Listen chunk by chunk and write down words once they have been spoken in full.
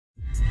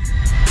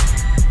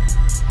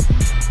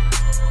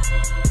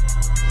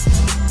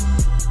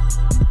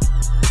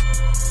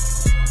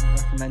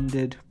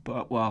recommended,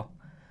 but well,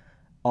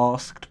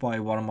 asked by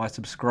one of my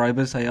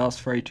subscribers. They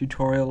asked for a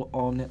tutorial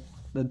on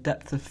the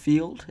depth of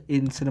field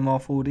in Cinema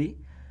 4D,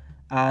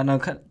 and I'm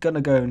going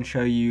to go and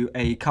show you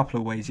a couple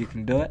of ways you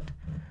can do it.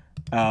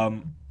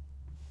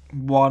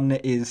 One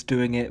is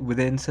doing it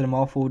within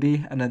Cinema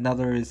 4D, and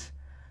another is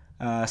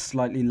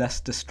slightly less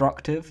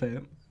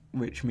destructive,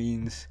 which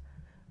means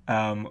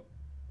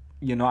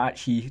you're not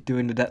actually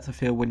doing the depth of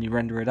field when you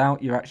render it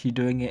out, you're actually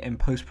doing it in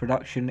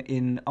post-production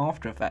in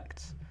After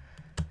Effects.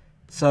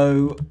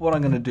 So what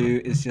I'm going to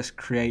do is just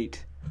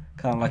create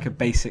kind of like a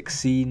basic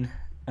scene.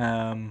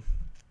 For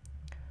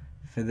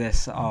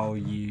this I'll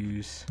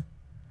use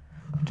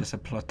just a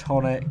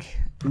platonic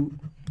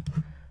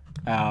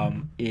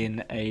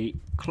in a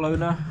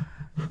cloner,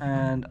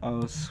 and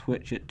I'll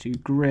switch it to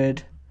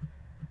grid.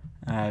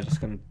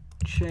 Just going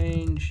to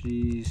change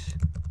these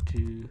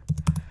to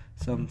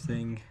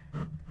something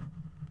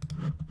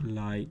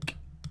like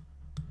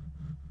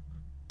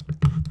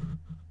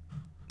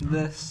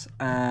this,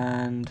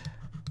 and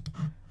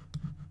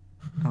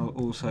I'll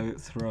also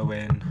throw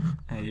in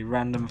a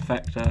random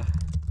effector,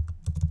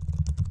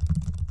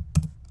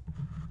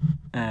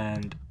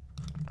 and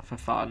for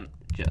fun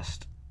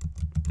just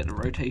a bit of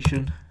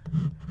rotation,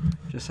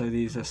 just so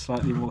these are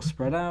slightly more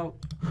spread out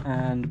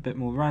and a bit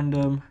more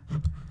random,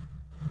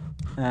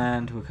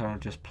 and we'll kind of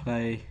just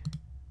play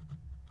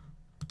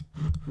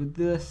with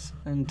this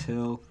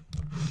until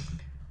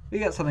we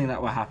get something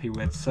that we're happy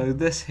with. So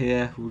this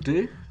here will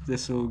do.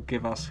 This will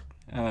give us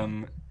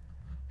kind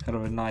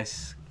of a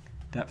nice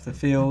depth of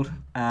field,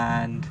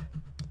 and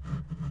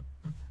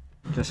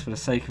just for the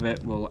sake of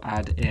it we'll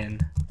add in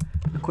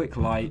a quick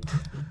light,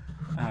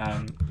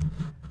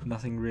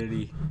 nothing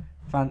really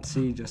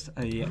fancy, just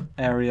a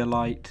area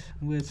light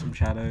with some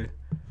shadow.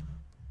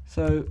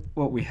 So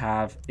what we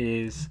have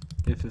is,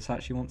 if this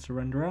actually wants to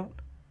render out,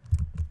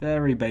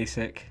 very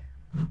basic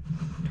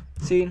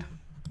scene,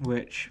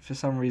 which for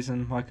some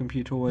reason my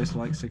computer always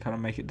likes to kind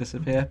of make it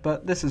disappear,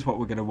 but this is what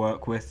we're going to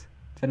work with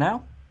for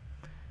now.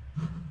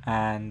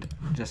 And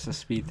just to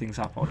speed things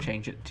up, I'll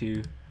change it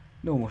to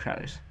normal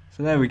shadows.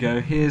 So there we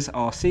go, here's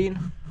our scene,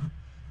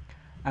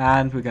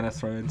 and we're going to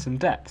throw in some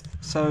depth.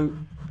 So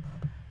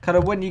kind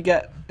of when you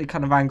get the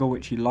kind of angle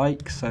which you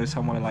like, so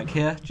somewhere like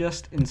here,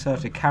 just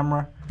insert a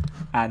camera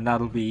and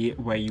that'll be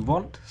where you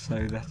want,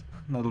 so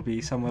that'll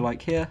be somewhere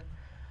like here.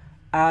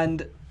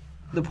 And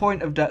the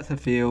point of depth of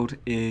field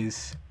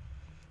is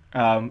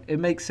it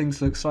makes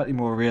things look slightly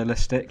more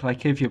realistic.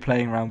 Like if you're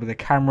playing around with a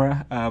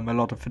camera, a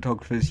lot of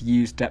photographers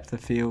use depth of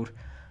field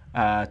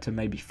to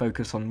maybe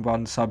focus on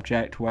one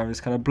subject,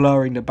 whereas kind of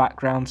blurring the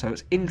background so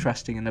it's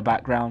interesting in the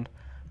background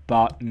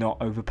but not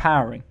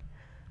overpowering.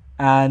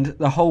 And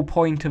the whole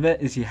point of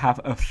it is you have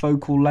a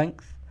focal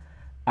length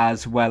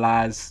as well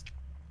as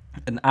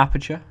an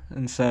aperture,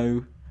 and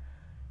so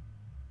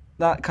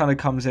that kind of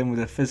comes in with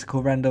a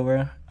physical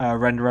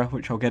renderer,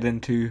 which I'll get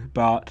into.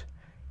 But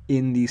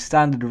in the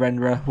standard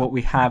renderer, what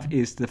we have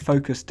is the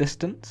focus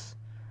distance,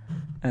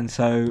 and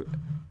so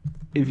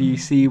if you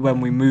see when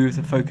we move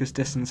the focus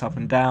distance up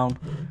and down,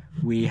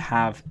 we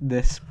have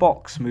this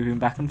box moving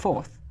back and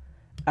forth,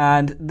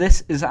 and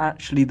this is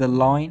actually the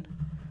line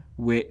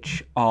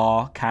which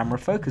our camera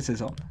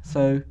focuses on.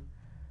 So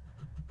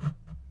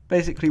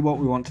basically what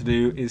we want to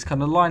do is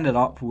kind of line it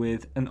up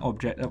with an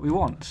object that we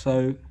want.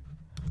 So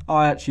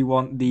I actually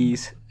want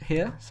these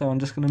here, so I'm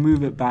just going to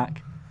move it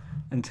back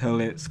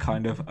until it's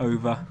kind of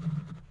over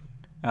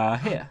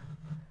here,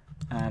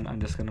 and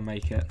I'm just going to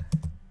make it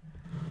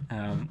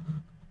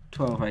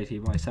 1280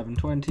 by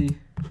 720.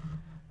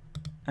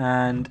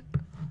 And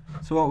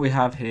so what we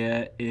have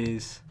here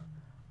is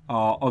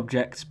our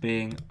objects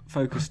being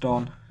focused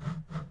on.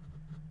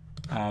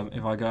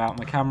 If I go out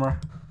my camera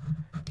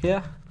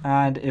here,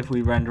 and if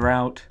we render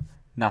out,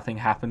 nothing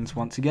happens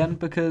once again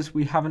because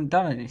we haven't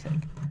done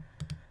anything.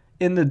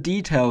 In the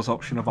details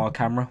option of our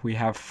camera, we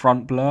have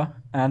front blur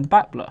and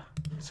back blur,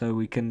 so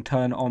we can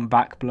turn on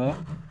back blur,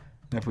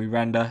 and if we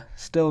render,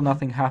 still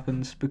nothing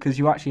happens because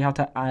you actually have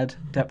to add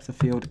depth of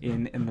field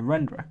in the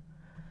renderer.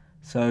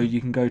 So you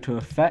can go to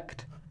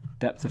Effect,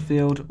 Depth of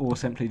Field, or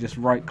simply just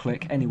right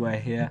click anywhere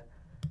here,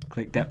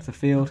 click Depth of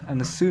Field, and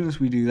as soon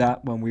as we do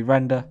that, when we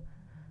render,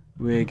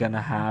 we're going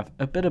to have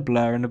a bit of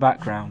blur in the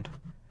background.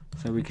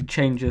 So we could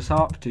change this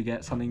up to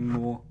get something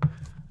more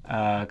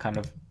kind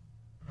of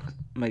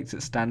makes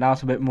it stand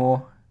out a bit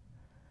more,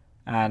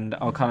 and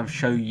I'll kind of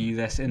show you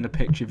this in the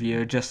picture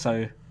viewer just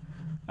so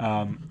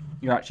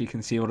you actually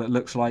can see what it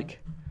looks like.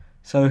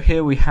 So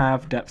here we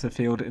have depth of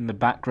field in the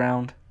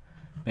background.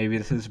 Maybe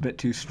this is a bit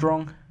too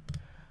strong.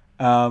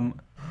 And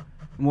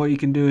what you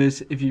can do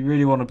is, if you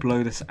really want to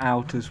blow this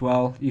out as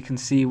well, you can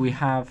see we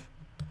have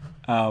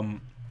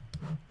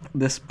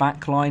this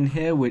backline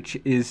here, which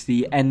is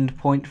the end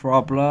point for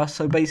our blur.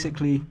 So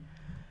basically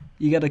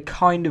you get a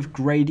kind of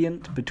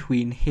gradient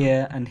between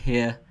here and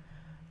here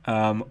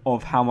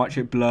of how much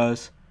it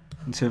blurs.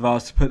 And so if I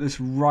was to put this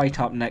right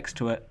up next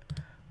to it,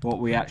 what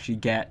we actually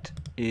get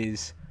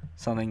is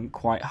something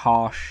quite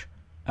harsh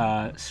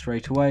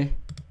straight away.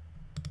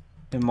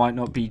 It might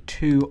not be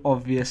too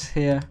obvious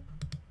here,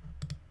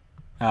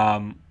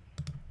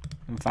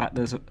 In fact,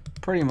 there's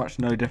pretty much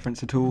no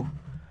difference at all,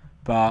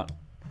 but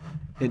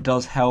it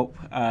does help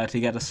to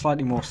get a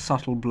slightly more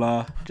subtle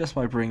blur just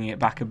by bringing it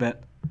back a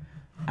bit.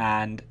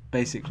 And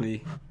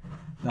basically,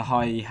 the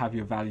higher you have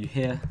your value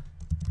here,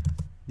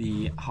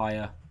 the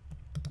higher,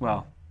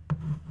 well,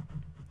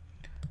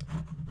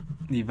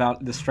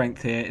 the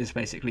strength here is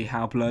basically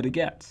how blurred it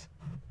gets.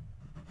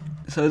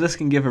 So this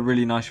can give a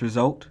really nice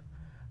result.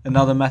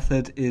 Another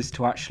method is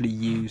to actually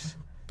use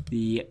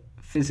the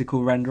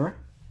physical renderer,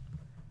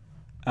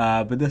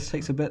 but this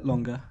takes a bit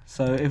longer.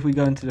 So if we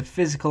go into the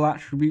physical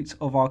attributes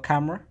of our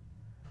camera,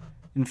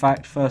 in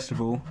fact, first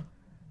of all,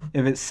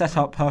 if it's set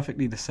up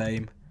perfectly the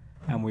same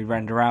and we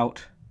render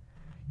out,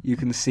 you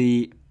can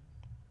see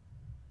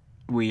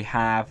we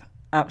have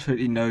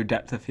absolutely no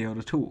depth of field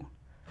at all.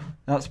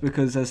 That's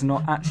because there's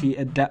not actually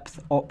a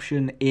depth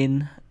option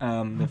in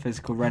the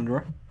physical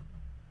renderer.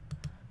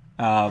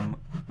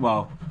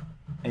 Well,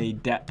 a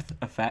depth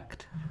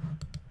effect.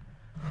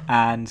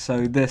 And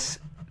so this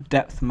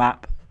depth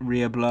map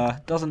rear blur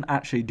doesn't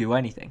actually do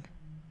anything.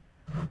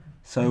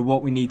 So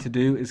what we need to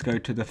do is go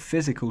to the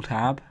physical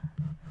tab,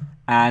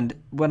 and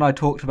when I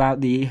talked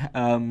about the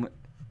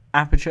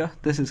aperture,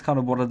 this is kind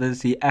of what it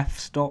is, the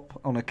f-stop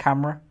on a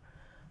camera.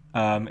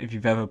 If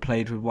you've ever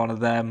played with one of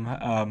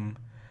them,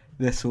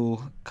 this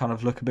will kind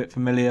of look a bit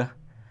familiar,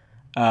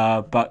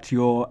 but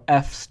your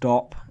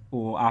f-stop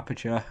or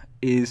aperture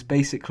is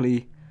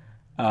basically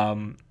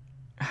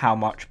how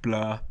much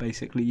blur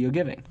basically you're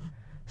giving.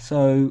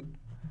 So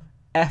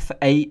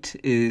f8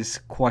 is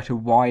quite a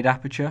wide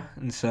aperture,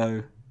 and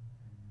so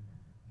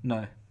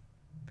no,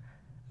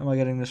 am I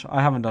getting this?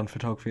 I haven't done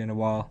photography in a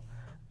while.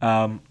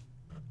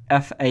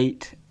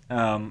 f8,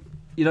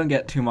 you don't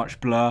get too much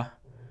blur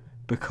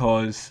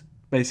because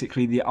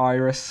basically the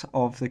iris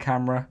of the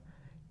camera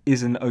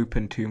isn't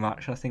open too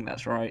much. I think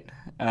that's right.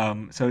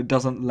 So it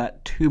doesn't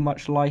let too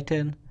much light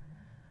in,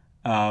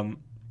 and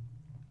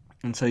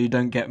so you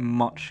don't get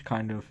much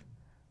kind of,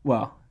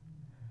 well,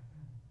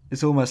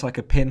 it's almost like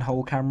a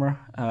pinhole camera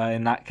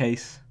in that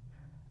case,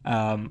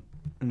 and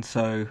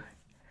so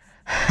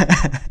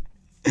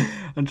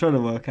I'm trying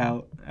to work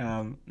out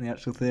the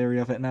actual theory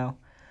of it now.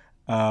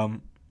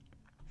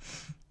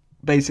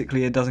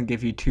 Basically, it doesn't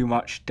give you too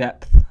much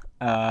depth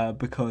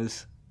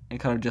because it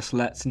kind of just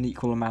lets an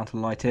equal amount of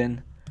light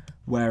in,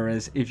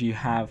 whereas if you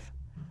have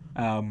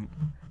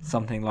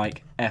something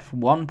like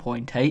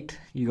f1.8,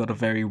 you got a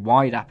very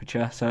wide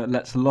aperture, so it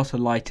lets a lot of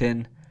light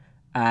in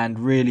and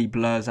really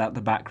blurs out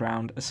the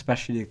background,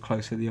 especially the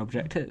closer the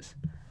object is.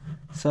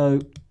 So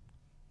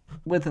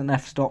with an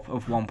f-stop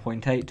of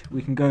 1.8,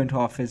 we can go into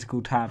our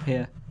physical tab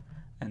here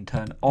and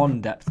turn on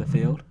depth of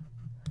field,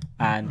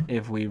 and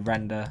if we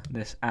render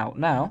this out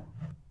now,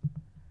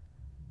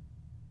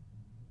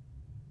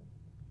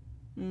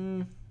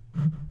 you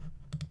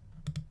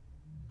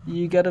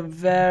get a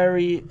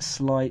very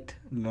slight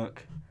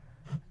look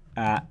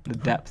at the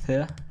depth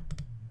here,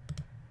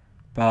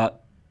 but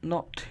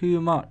not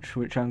too much,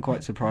 which I'm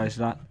quite surprised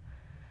at.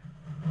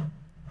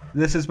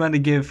 This is meant to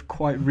give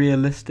quite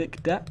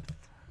realistic depth,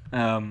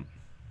 but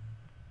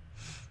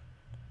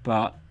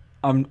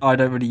I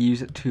don't really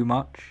use it too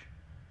much,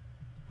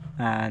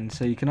 and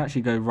so you can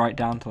actually go right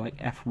down to like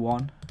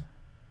f1,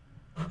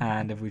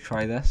 and if we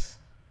try this,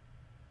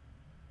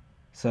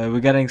 so we're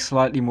getting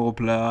slightly more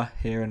blur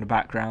here in the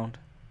background,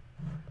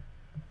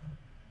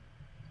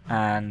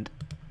 and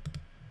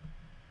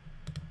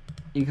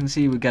you can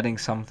see we're getting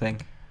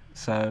something.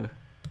 So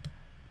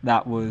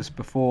that was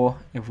before.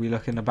 If we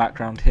look in the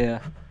background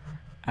here,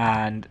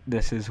 and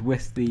this is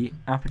with the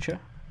aperture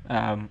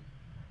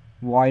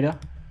wider,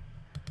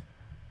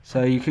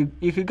 so you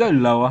could go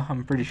lower.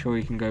 I'm pretty sure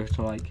you can go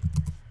to like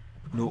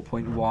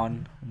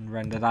 0.1 and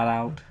render that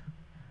out,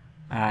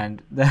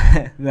 and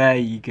there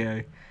you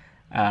go.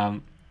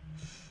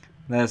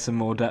 There's some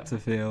more depth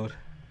of field,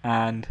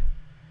 and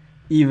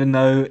even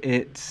though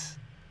it's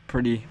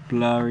pretty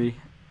blurry,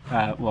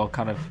 well,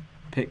 kind of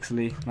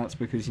pixely, that's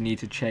because you need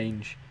to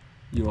change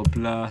your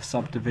blur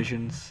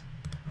subdivisions,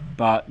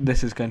 but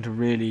this is going to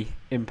really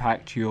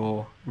impact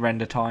your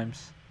render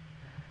times,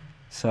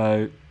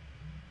 so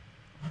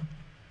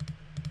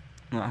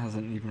that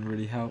hasn't even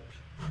really helped.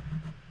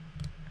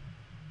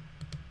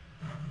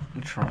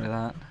 I'll try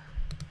that.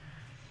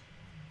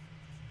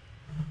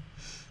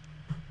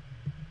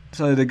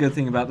 So the good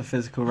thing about the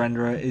physical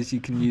renderer is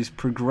you can use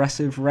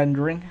progressive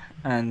rendering,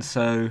 and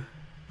so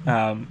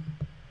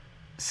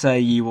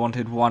say you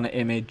wanted one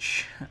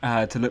image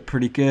to look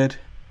pretty good,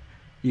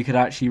 you could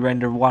actually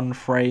render one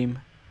frame,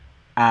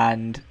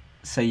 and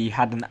say you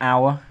had an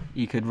hour,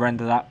 you could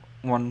render that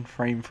one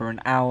frame for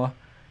an hour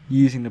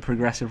using the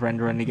progressive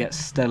renderer, and it gets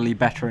steadily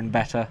better and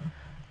better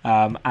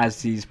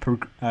as these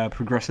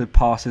progressive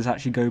passes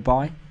actually go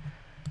by.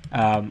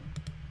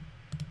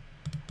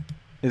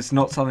 It's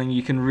not something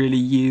you can really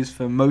use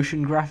for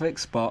motion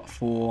graphics, but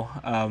for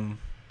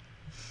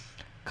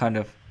kind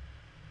of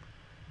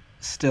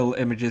still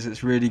images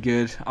it's really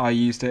good. I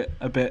used it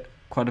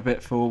quite a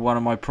bit for one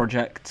of my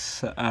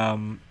projects,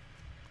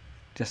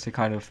 just to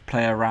kind of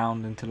play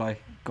around until I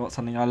got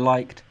something I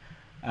liked.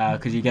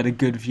 because you get a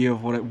good view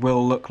of what it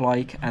will look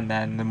like, and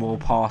then the more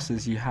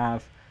passes you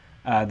have,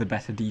 the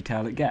better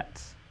detail it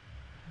gets.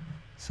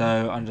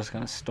 So I'm just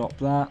going to stop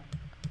that.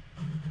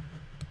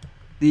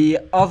 The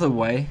other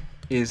way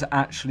is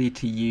actually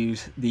to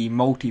use the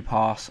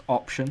MultiPass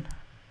option,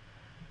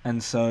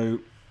 and so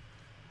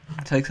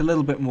it takes a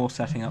little bit more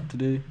setting up to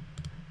do,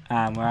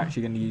 and we're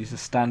actually going to use a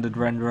standard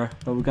renderer,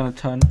 but we're going to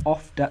turn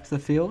off depth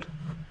of field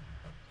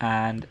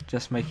and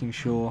just making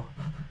sure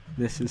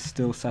this is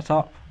still set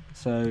up.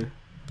 So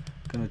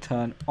going to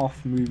turn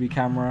off movie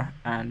camera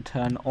and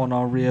turn on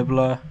our rear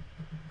blur.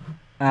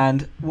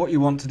 And what you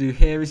want to do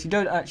here is you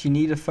don't actually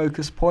need a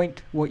focus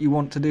point. What you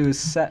want to do is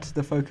set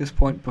the focus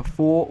point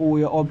before all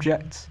your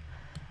objects,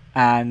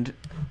 and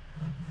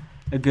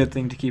a good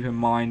thing to keep in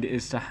mind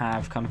is to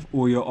have kind of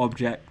all your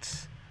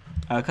objects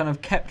kind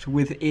of kept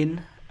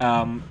within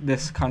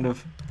this kind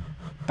of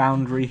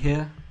boundary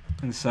here,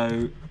 and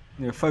so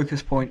your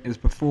focus point is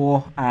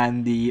before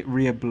and the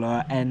rear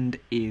blur end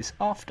is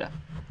after.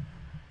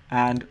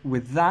 And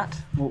with that,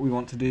 what we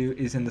want to do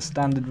is in the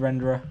standard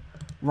renderer,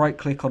 right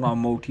click on our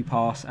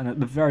MultiPass, and at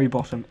the very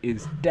bottom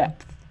is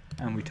depth,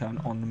 and we turn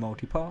on the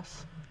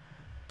MultiPass.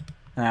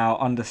 Now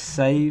under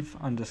save,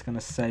 I'm just going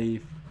to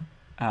save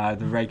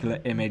the regular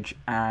image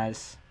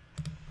as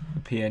a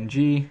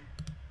PNG.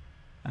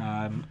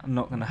 I'm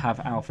not going to have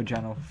alpha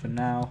channel for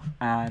now,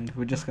 and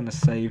we're just going to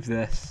save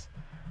this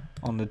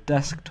on the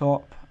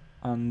desktop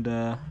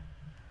under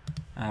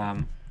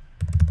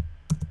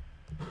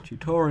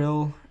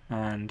tutorial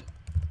and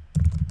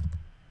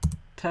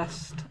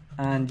test.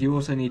 And you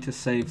also need to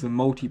save the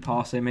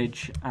MultiPass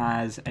image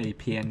as a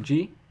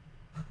PNG,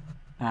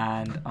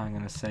 and I'm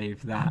going to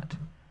save that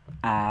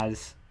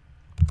as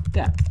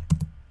depth.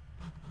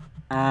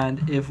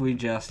 And if we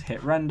just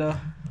hit render,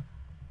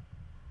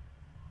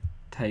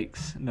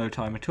 takes no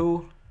time at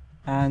all,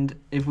 and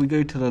if we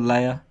go to the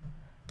layer,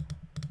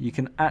 you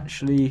can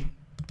actually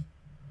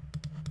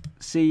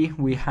see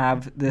we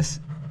have this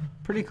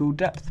pretty cool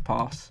depth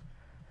pass,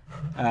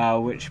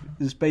 which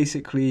is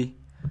basically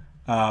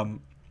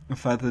the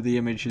further the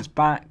image is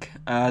back,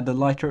 the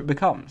lighter it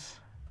becomes.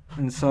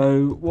 And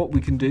so what we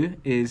can do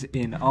is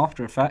in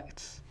After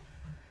Effects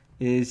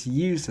is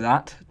use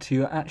that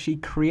to actually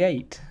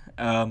create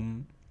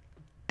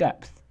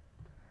depth.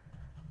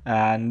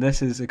 And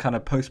this is a kind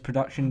of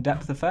post-production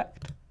depth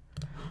effect,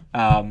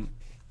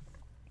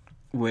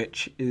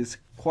 which is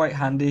quite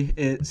handy.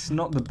 It's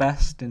not the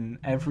best in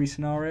every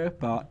scenario,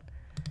 but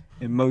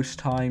in most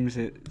times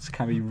it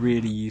can be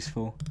really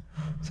useful.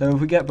 So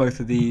if we get both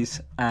of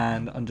these,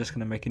 and I'm just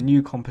going to make a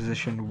new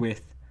composition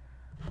with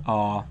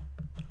our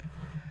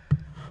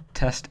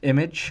test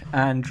image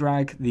and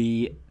drag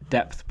the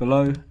depth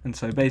below, and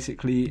so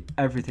basically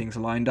everything's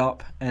lined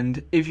up.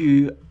 And if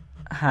you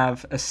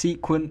have a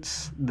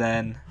sequence,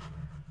 then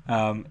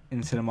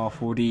in Cinema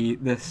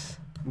 4D this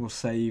will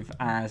save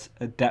as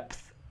a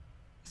depth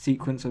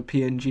sequence of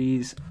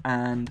PNGs,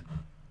 and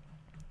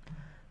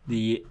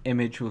the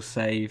image will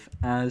save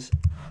as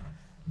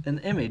an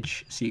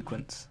image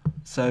sequence.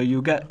 So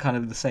you'll get kind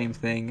of the same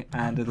thing,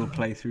 and it'll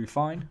play through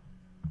fine.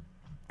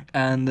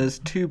 And there's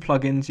two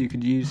plugins you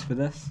could use for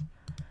this.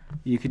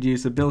 You could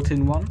use the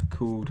built-in one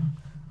called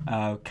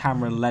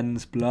Camera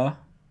Lens Blur,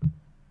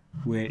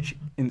 which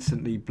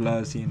instantly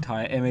blurs the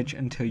entire image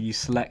until you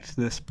select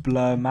this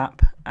blur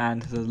map,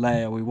 and the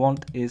layer we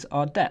want is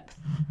our depth.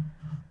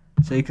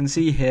 So you can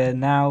see here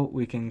now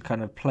we can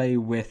kind of play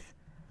with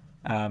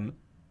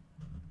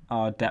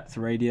our depth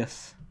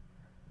radius,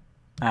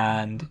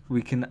 and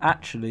we can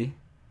actually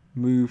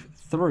move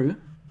through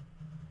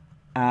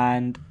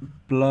and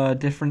blur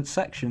different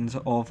sections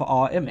of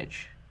our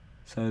image,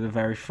 so the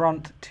very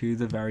front to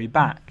the very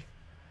back.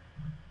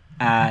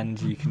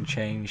 And you can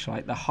change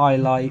like the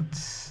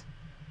highlights,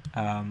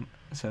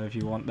 so if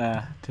you want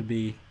there to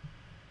be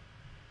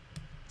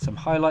some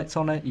highlights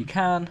on it, you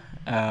can.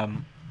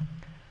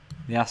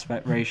 The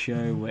aspect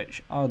ratio,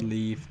 which I'd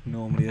leave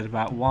normally at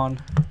about 1.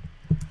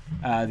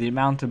 The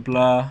amount of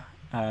blur,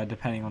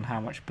 depending on how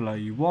much blur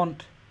you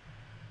want.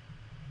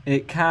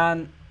 It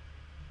can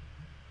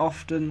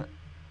often,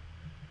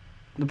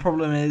 the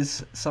problem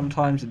is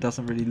sometimes it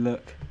doesn't really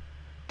look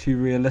too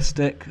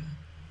realistic.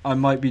 I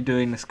might be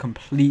doing this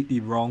completely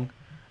wrong,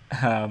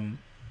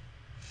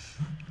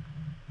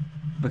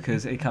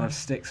 because it kind of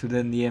sticks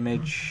within the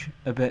image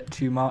a bit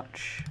too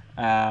much.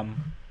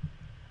 I'm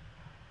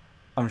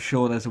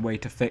sure there's a way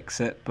to fix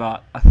it,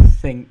 but I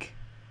think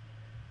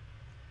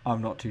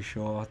I'm not too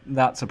sure.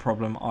 That's a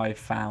problem I've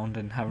found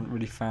and haven't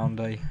really found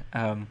a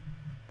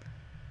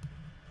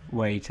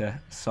way to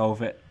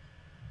solve it.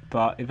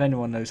 But if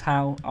anyone knows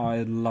how,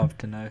 I'd love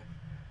to know.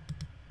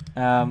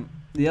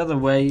 The other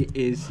way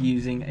is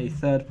using a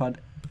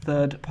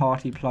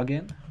third-party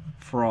plugin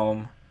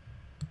from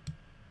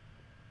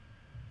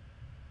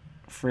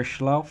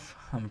Frischlauf.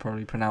 I'm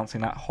probably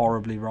pronouncing that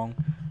horribly wrong,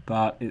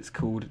 but it's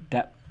called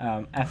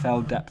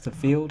FL Depth of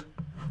Field.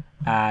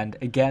 And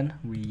again,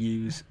 we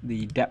use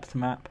the depth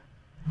map,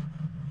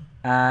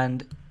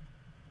 and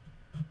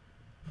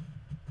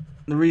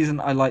the reason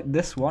I like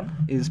this one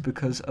is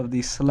because of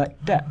the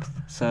select depth.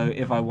 So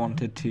if I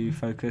wanted to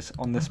focus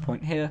on this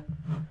point here,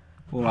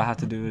 all I have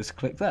to do is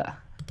click there.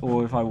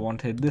 Or if I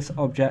wanted this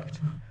object,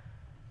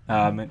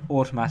 it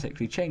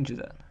automatically changes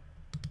it.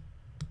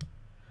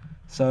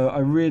 So I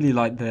really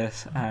like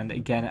this, and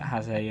again it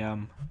has a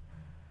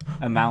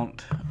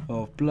amount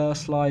of blur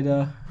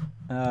slider.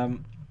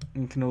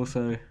 You can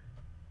also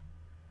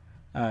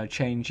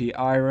change the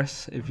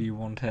iris if you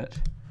want it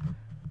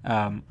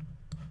to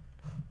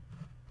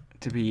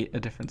be a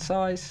different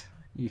size.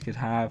 You could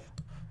have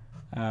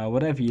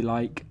whatever you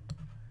like.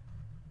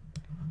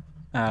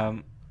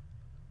 And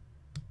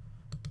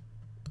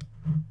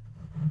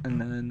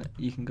then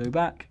you can go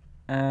back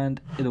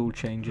and it all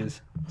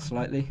changes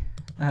slightly.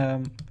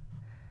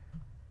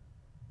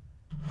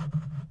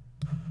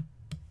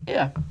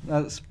 Yeah,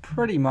 that's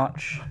pretty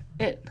much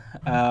it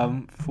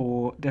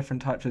for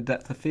different types of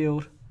depth of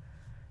field.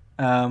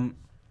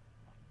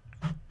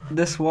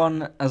 This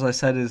one, as I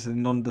said, is a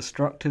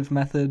non-destructive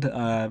method.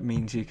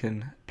 Means you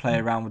can play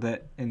around with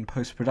it in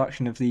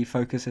post-production if the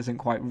focus isn't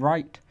quite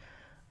right,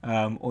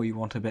 or you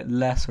want a bit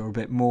less or a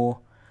bit more.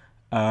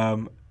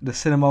 The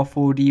Cinema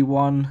 4D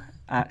one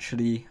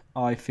actually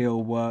I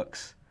feel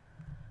works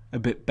a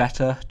bit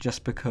better,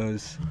 just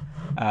because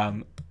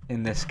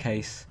in this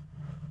case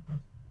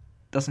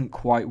doesn't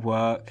quite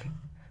work.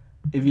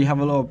 If you have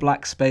a lot of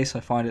black space, I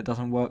find it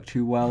doesn't work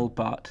too well,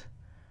 but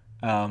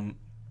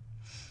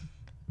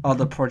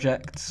other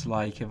projects,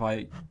 like if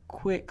I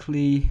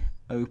quickly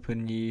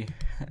open you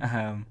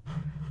a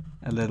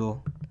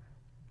little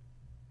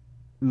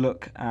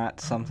look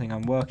at something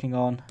I'm working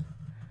on,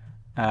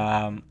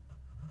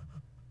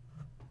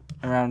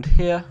 around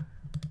here,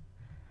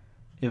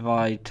 if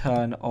I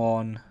turn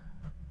on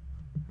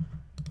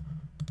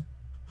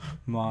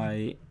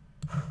my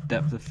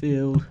depth of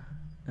field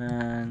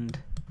and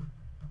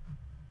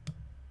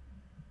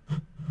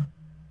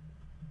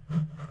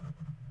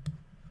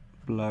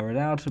blur it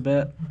out a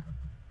bit,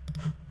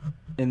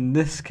 in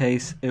this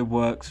case it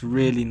works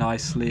really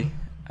nicely.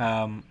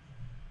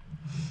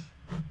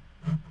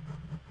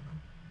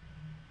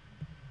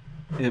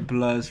 It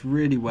blurs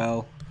really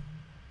well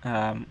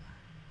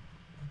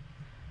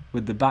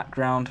with the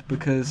background,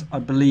 because I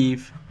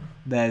believe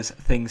there's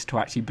things to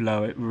actually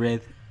blow it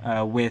with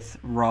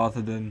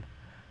rather than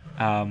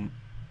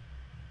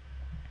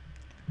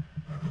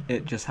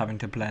it just having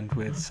to blend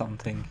with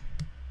something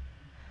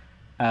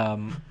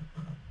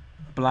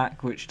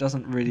black, which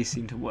doesn't really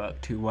seem to work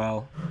too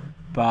well.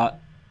 But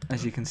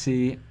as you can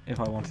see, if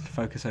I wanted to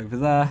focus over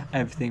there,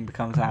 everything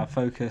becomes out of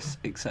focus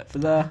except for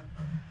there.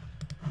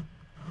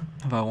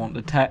 If I want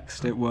the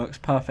text, it works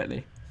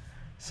perfectly.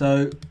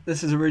 So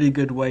this is a really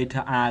good way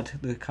to add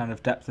the kind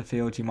of depth of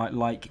field you might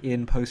like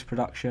in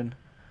post-production.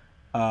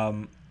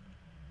 So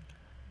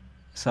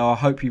I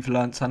hope you've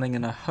learned something,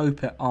 and I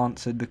hope it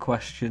answered the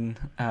question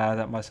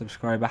that my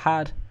subscriber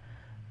had.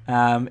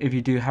 If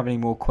you do have any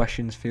more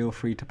questions, feel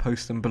free to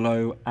post them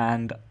below,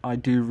 and I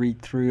do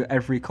read through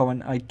every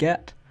comment I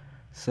get.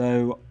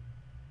 So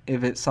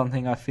if it's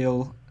something I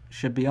feel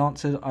should be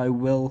answered, I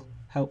will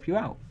help you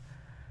out.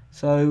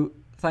 So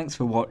thanks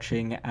for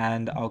watching,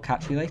 and I'll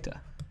catch you later.